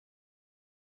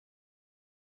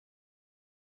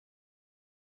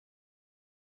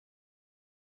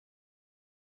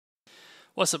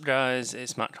What's up guys,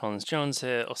 it's Matt Collins-Jones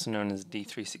here, also known as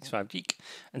D365 Geek,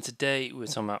 and today we're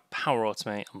talking about Power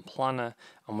Automate and Planner,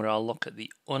 and we're going to look at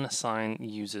the unassigned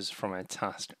users from a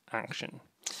task action.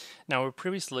 Now we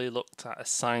previously looked at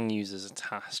assign users a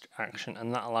task action,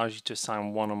 and that allows you to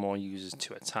assign one or more users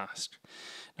to a task.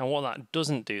 Now what that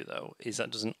doesn't do though is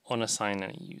that doesn't unassign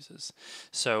any users.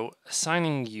 So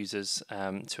assigning users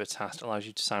to a task allows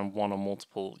you to assign one or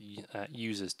multiple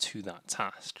users to that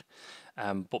task.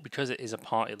 But because it is a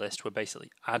party list, we're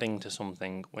basically adding to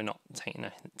something, we're not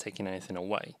taking anything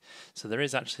away. So there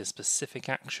is actually a specific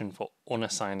action for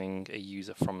unassigning a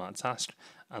user from that task,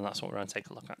 and that's what we're going to take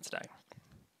a look at today.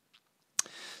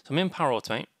 So I'm in Power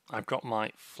Automate. I've got my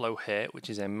flow here,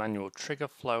 which is a manual trigger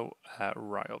flow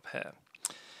right up here.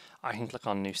 I can click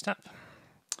on New Step.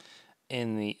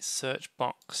 In the search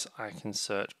box, I can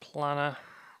search Planner,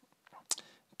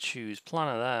 choose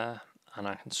Planner there, and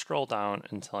I can scroll down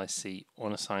until I see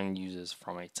unassigned users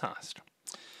from a task.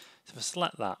 So if I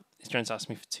select that, it's going to ask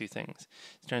me for two things.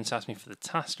 It's going to ask me for the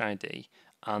task ID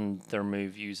and the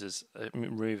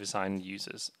remove assigned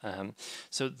users.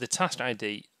 So the task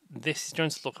ID, this is going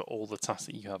to look at all the tasks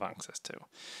that you have access to.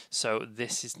 So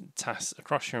this is tasks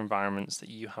across your environments that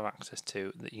you have access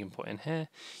to that you can put in here.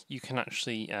 You can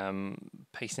actually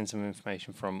paste in some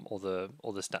information from other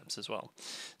steps as well.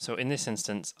 So in this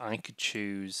instance, I could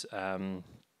choose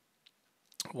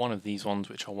one of these ones,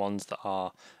 which are ones that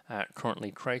are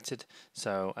currently created.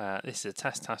 So this is a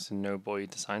test task and no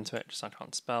void assigned to it, just so I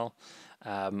can't spell,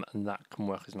 and that can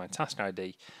work as my task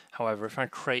ID. However, if I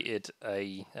created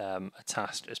a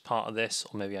task as part of this,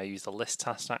 or maybe I use the list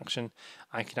task action,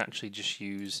 I can actually just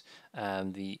use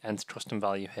the enter custom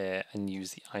value here and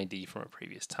use the ID from a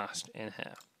previous task in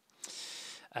here.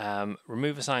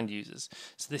 Remove assigned users.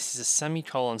 So this is a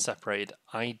semicolon separated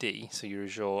ID, so your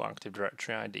Azure Active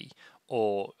Directory ID,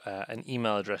 or an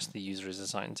email address the user is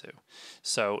assigned to.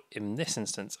 So in this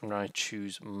instance, I'm going to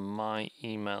choose my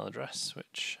email address,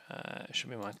 which should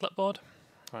be my clipboard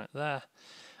right there,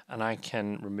 and I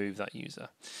can remove that user.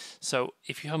 So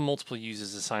if you have multiple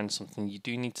users assigned to something, you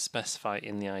do need to specify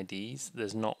in the IDs.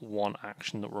 There's not one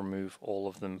action that will remove all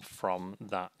of them from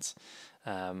that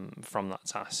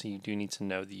task. So you do need to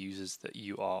know the users that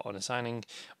you are unassigning,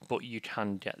 but you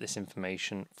can get this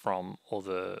information from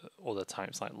other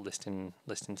types like listing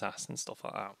tasks and stuff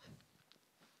like that.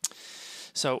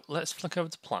 So let's flick over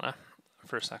to Planner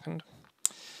for a second.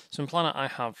 So in Planner, I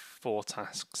have 4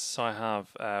 tasks. So I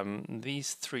have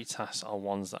these 3 tasks are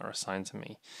ones that are assigned to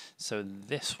me. So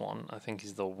this one, I think,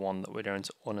 is the one that we're going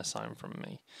to unassign from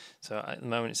me. So at the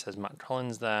moment, it says Matt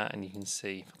Collins there, and you can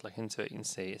see, if I click into it, you can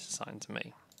see it's assigned to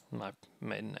me, my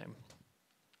maiden name.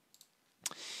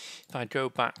 If I go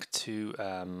back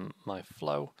to my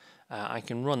flow, I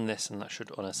can run this, and that should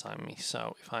unassign me.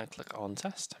 So if I click on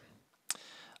test,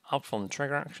 I'll perform the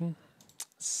trigger action,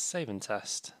 save and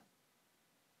test,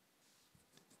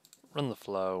 run the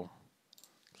flow,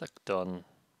 click done,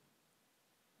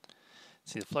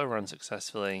 see the flow run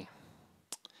successfully,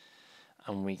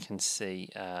 and we can see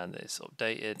that it's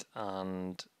updated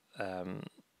and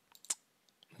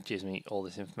gives me all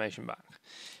this information back.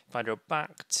 If I go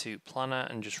back to Planner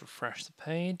and just refresh the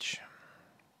page,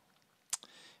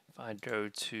 if I go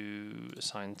to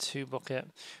assign to bucket,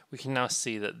 we can now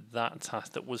see that that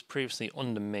task that was previously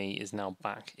under me is now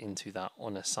back into that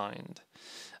unassigned.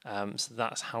 So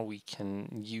that's how we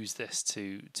can use this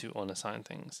to unassign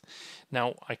things.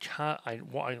 Now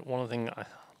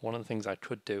one of the things I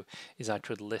could do is I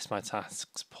could list my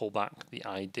tasks, pull back the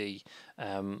ID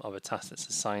of a task that's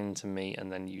assigned to me,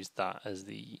 and then use that as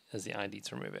the ID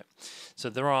to remove it.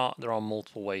 So there are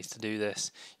multiple ways to do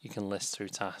this. You can list through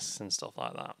tasks and stuff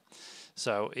like that.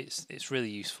 So it's really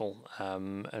useful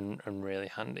and really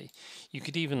handy. You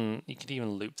could even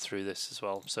loop through this as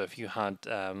well. So if you had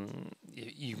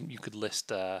you could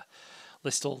list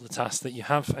all the tasks that you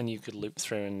have, and you could loop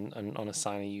through and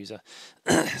unassign a user.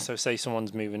 So say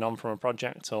someone's moving on from a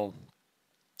project, or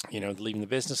leaving the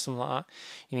business, something like that,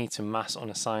 you need to mass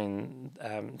unassign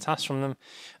tasks from them.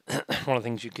 One of the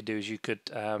things you could do is you could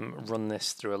run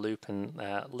this through a loop and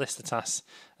list the tasks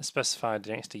specified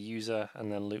against a user,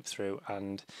 and then loop through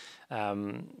and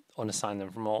unassign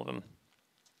them from all of them.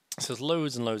 So there's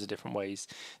loads and loads of different ways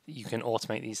that you can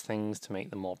automate these things to make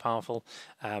them more powerful.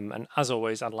 And as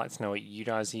always, I'd like to know what you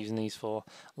guys are using these for.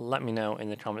 Let me know in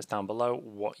the comments down below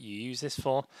what you use this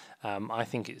for. I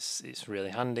think it's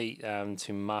really handy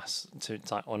to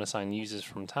unassign users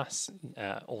from tasks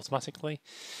automatically.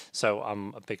 So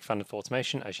I'm a big fan of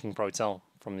automation, as you can probably tell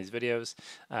from these videos.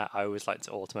 I always like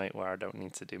to automate where I don't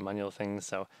need to do manual things,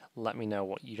 so let me know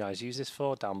what you guys use this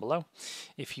for down below.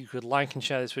 If you could like and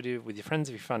share this video with your friends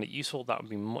if you found it useful, that would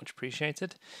be much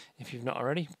appreciated. If you've not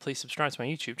already, please subscribe to my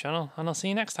YouTube channel, and I'll see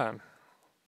you next time.